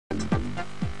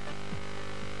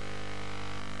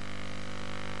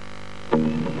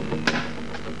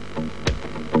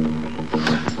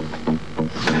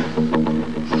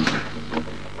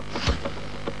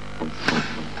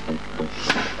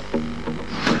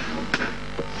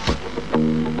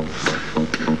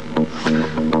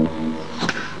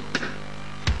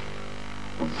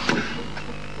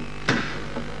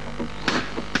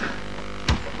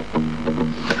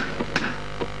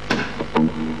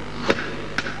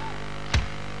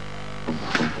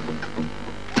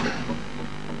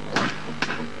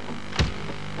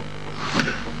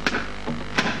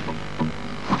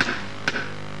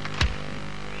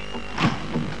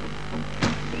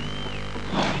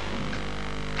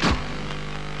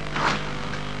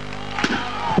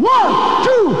1,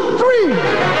 2, 3.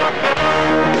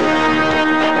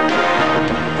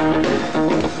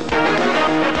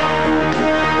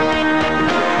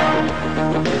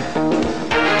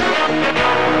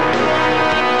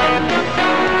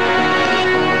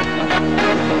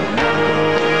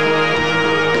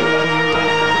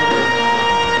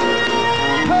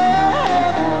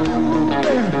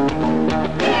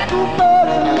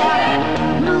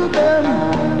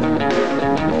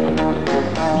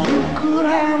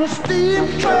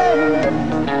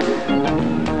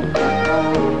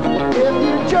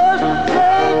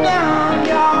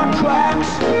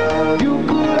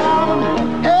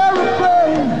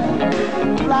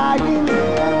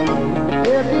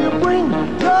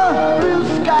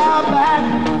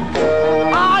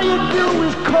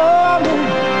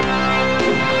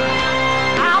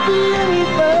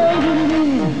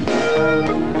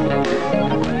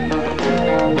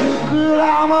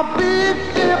 I'm a big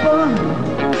dipper,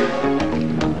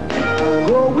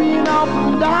 going up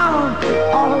and down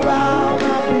all around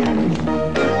my place.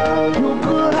 You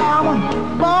could have a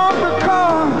bumper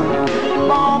car,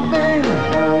 bumping.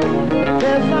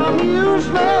 There's some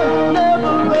amusement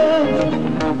never ends.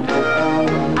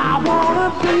 I wanna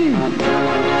be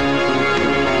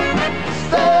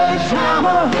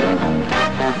Sledgehammer.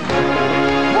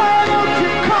 Why don't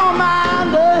you come my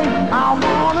way? I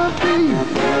wanna be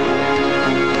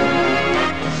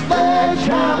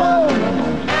Sledgehammer.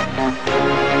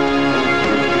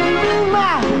 Be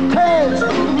my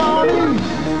testimony.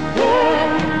 Yeah.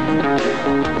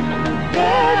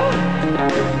 Yeah.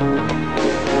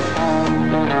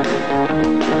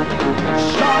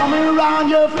 Show me around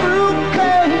your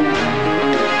fruitcake,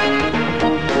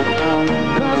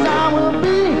 'cause I will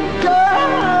be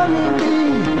your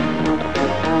bee.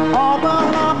 Open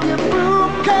up your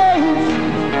fruitcake.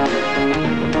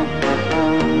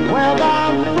 Well,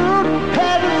 that fruit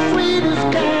has as sweet as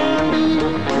can be.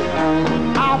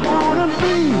 I wanna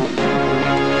be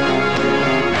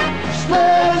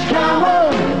Sledgehammer.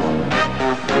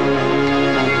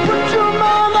 Put your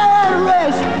mind at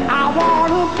rest. I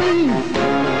wanna be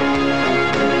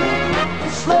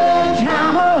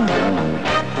Sledgehammer.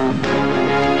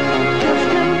 This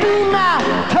can be my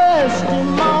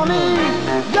testimony.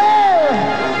 Yeah,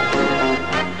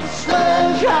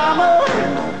 Sledgehammer.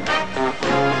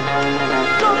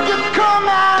 Don't you come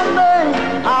at me.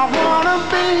 I wanna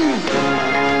be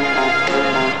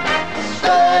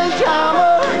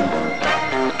Sledgehammer.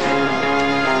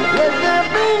 Let there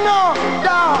be no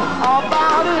doubt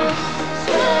about it.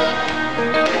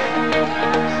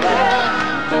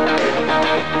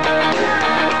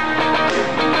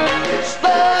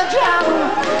 Sledgehammer.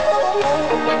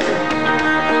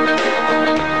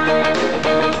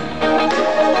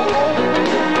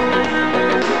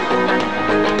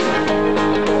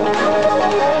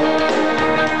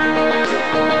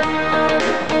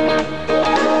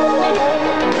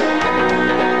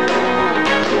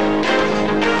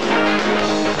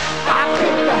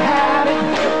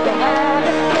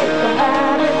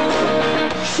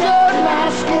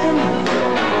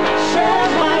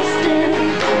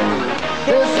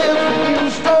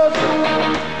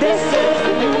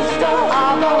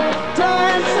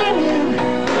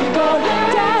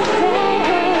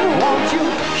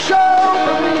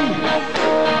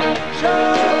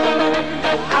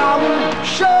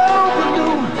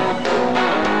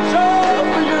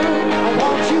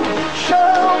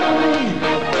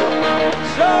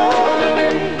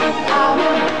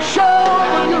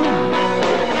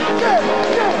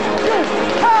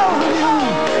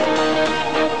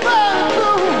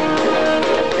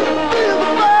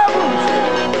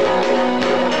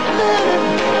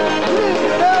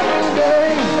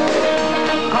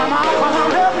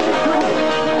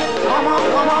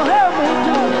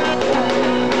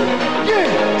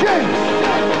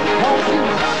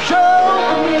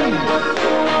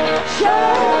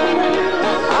 Show me